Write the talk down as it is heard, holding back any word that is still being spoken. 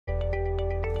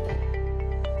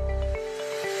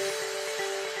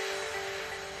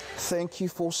Thank you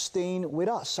for staying with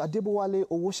us. Adebowale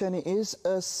Owoseni is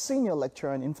a senior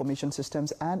lecturer in information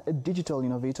systems and a digital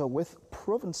innovator with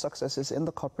proven successes in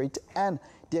the corporate and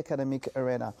the academic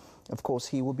arena. Of course,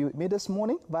 he will be with me this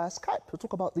morning via Skype to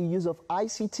talk about the use of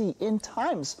ICT in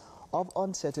times of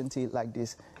uncertainty like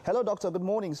this. Hello, Doctor. Good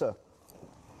morning, sir.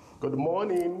 Good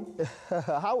morning.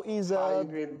 How is... How are you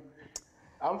doing?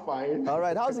 I'm fine. All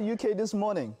right. How's the UK this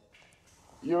morning?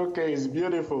 UK is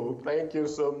beautiful. Thank you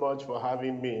so much for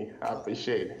having me. I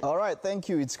appreciate it. All right. Thank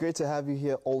you. It's great to have you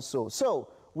here also. So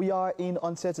we are in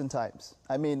uncertain times.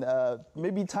 I mean,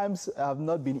 maybe times have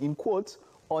not been, in quotes,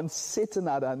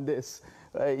 uncertainer than this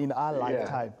in our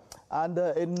lifetime. And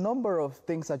a number of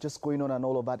things are just going on and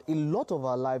all of that. A lot of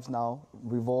our lives now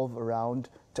revolve around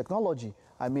technology.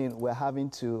 I mean, we're having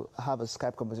to have a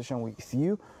Skype conversation with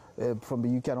you from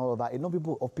the UK and all of that. A number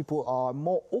of people are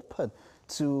more open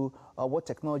to what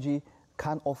technology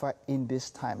can offer in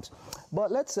these times.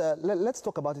 But let's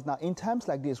talk about it now. In times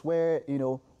like this, where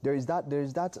there is that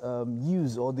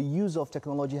use, or the use of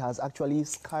technology has actually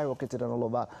skyrocketed and all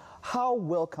of that. How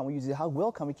well can we use it? How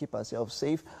well can we keep ourselves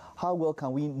safe? How well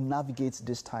can we navigate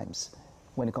these times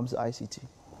when it comes to ICT?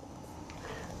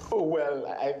 Oh well,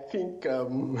 I think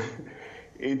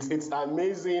it's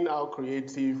amazing how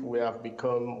creative we have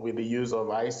become with the use of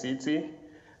ICT.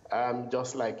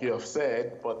 Just like you have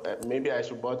said, but maybe I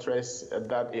should buttress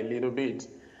that a little bit.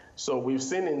 So we've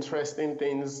seen interesting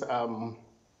things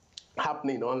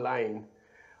happening online.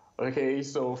 Okay,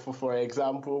 so for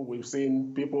example, we've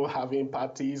seen people having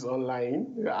parties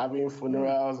online, having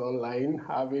funerals online,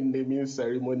 having naming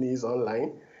ceremonies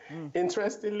online.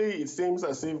 Interestingly, it seems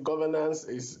as if governance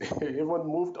is even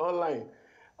moved online.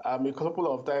 A couple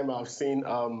of times I've seen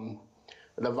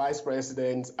the vice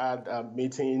president at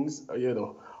meetings,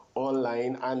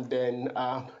 online, and then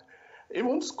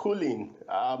even schooling,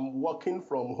 working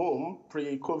from home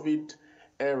pre-COVID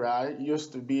era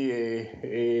used to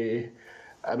be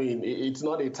I mean, it's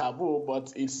not a taboo,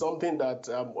 but it's something that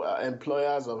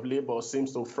employers of labor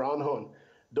seems to frown on.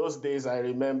 Those days, I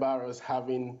remember us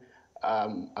having a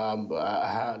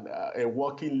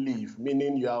working leave,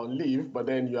 meaning you are on leave, but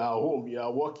then you are home, you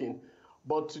are working.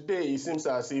 But today, it seems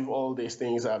as if all these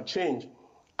things have changed.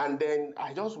 And then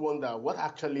I just wonder what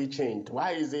actually changed.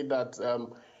 Why is it that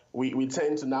we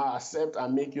tend to now accept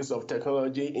and make use of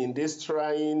technology in this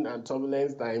trying and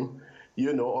turbulent time,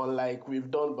 unlike we've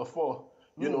done before?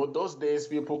 Those days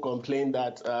people complain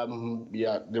that,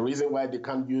 the reason why they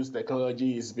can't use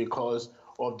technology is because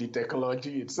of the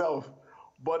technology itself.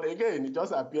 But again, it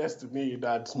just appears to me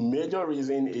that major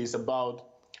reason is about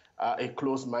a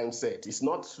closed mindset. It's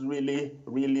not really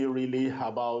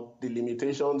about the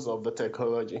limitations of the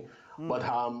technology, but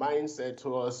our mindset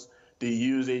towards the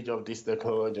usage of this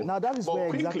technology. Now that is but where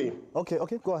quickly, exactly.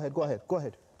 Okay, go ahead. Go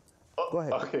ahead.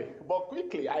 Okay, but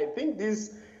quickly, I think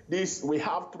this we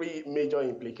have three major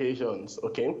implications.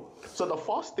 Okay, so the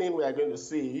first thing we are going to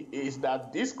see is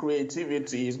that this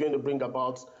creativity is going to bring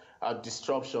about a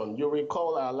disruption. You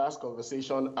recall our last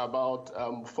conversation about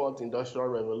fourth industrial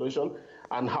revolution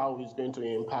and how it's going to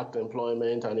impact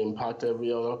employment and impact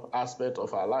every other aspect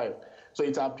of our life. So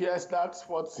it appears that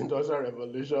fourth industrial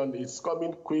revolution is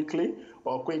coming quickly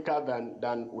or quicker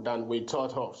than we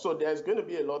thought of. So there's going to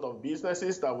be a lot of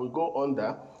businesses that will go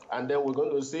under, and then we're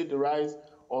going to see the rise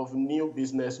of new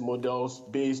business models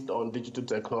based on digital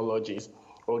technologies.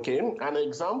 Okay, an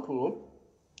example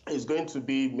is going to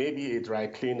be maybe a dry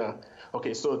cleaner.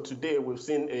 Okay, so today we've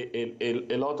seen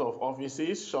a lot of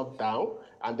offices shut down,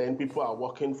 and then people are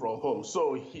working from home.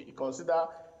 So consider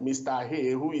Mr.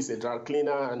 Hay, who is a dry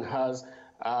cleaner and has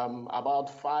about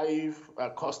 5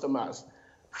 customers.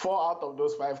 4 out of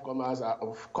those 5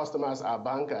 customers are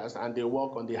bankers, and they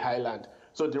work on the highland.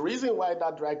 So the reason why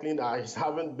that dry cleaner is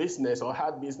having business or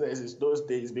had business is those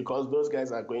days because those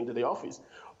guys are going to the office.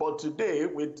 But today,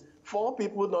 with 4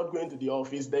 people not going to the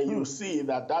office, then you see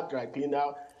that dry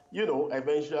cleaner,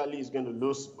 eventually is going to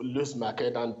lose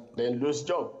market and then lose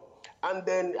job. And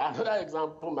then another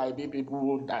example might be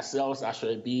people that sells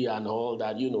ashrebi and all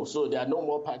that, so there are no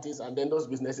more parties, and then those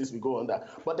businesses will go under.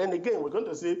 But then again, we're going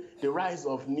to see the rise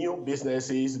of new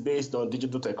businesses based on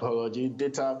digital technology,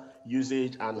 data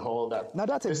usage, and all that. Now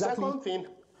that's exactly... The second thing...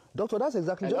 Doctor, that's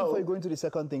exactly, just before you go into the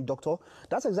second thing, Doctor,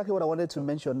 that's exactly what I wanted to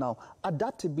mention now.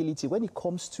 Adaptability, when it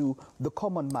comes to the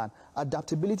common man,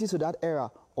 adaptability to that era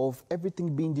of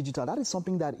everything being digital, that is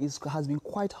something that has been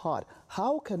quite hard.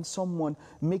 How can someone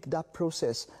make that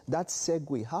process, that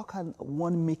segue, how can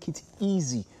one make it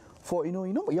easy for, you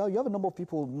have a number of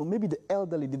people, maybe the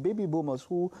elderly, the baby boomers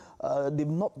who they've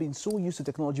not been so used to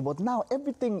technology, but now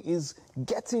everything is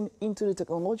getting into the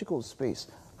technological space.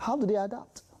 How do they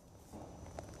adapt?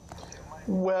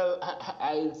 Well,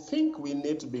 I think we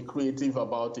need to be creative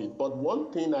about it. But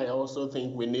one thing I also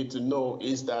think we need to know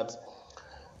is that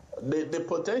the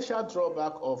potential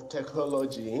drawback of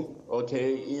technology,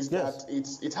 okay, is that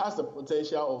it has the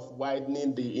potential of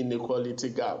widening the inequality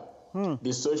gap,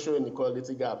 the social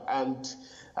inequality gap. And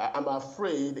I'm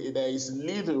afraid there is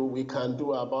little we can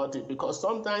do about it, because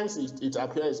sometimes it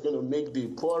appears it's going to make the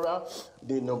poorer,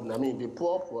 the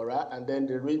poor poorer, and then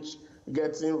the rich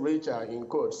getting richer, in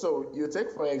quotes. So you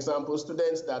take, for example,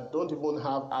 students that don't even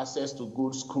have access to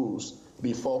good schools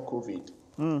before COVID.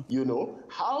 You know,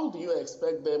 how do you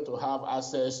expect them to have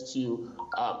access to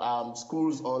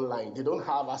schools online? They don't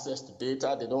have access to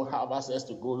data. They don't have access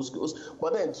to good schools.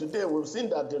 But then today we've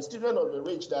seen that the children of the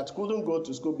rich that couldn't go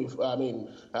to school before,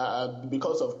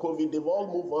 because of COVID, they've all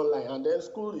moved online, and then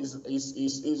school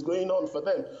is going on for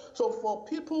them. So for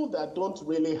people that don't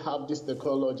really have this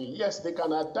technology, yes, they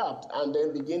can adapt and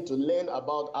then begin to learn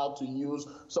about how to use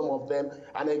some of them.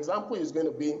 An example is going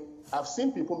to be, I've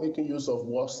seen people making use of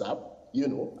WhatsApp, you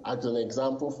know, as an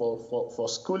example for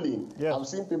schooling. Yeah. I've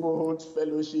seen people hold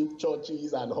fellowship,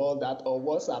 churches, and all that on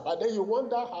WhatsApp. And then you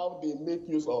wonder how they make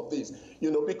use of this,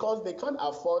 you know, because they can't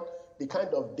afford the kind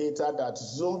of data that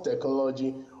Zoom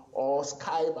technology or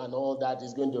Skype and all that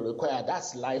is going to require.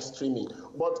 That's live streaming.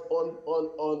 But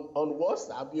on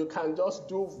WhatsApp, you can just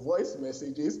do voice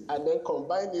messages and then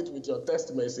combine it with your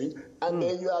text message, and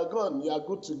then you are gone. You are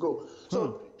good to go.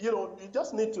 So, you know, you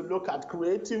just need to look at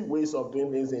creative ways of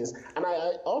doing these things. And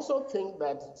I also think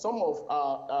that some of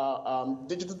our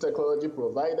digital technology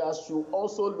providers should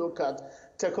also look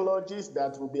at technologies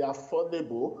that will be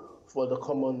affordable for the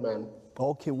common man.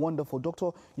 Okay, wonderful.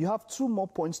 Doctor, you have 2 more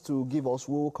points to give us.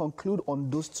 We will conclude on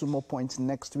those 2 more points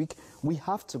next week. We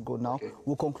have to go now. Okay.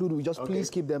 We'll conclude. We just please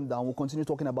keep them down. We'll continue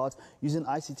talking about using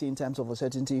ICT in terms of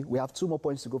uncertainty. We have 2 more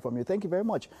points to go from you. Thank you very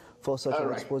much for such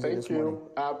an exposure this morning.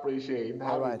 Thank you. I appreciate it.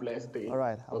 Have a blessed day. All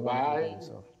right. Bye-bye.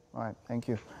 All right. Thank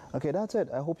you. Okay, that's it.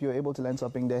 I hope you're able to learn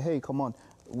something there. Hey, come on.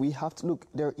 We have to look.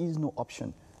 There is no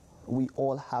option. We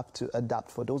all have to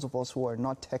adapt. For those of us who are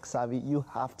not tech savvy, you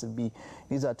have to be.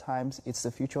 These are times, it's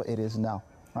the future, it is now,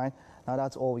 right? Now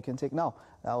that's all we can take now.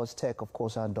 That was tech, of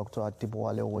course, and Dr.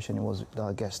 Adibowale Owoseni was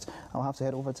our guest. I'll have to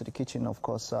head over to the kitchen, of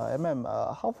course.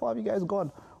 How far have you guys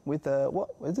gone with, what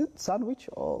is it, sandwich?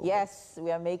 Or? Yes,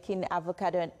 we are making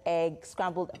avocado and egg,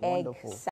 scrambled egg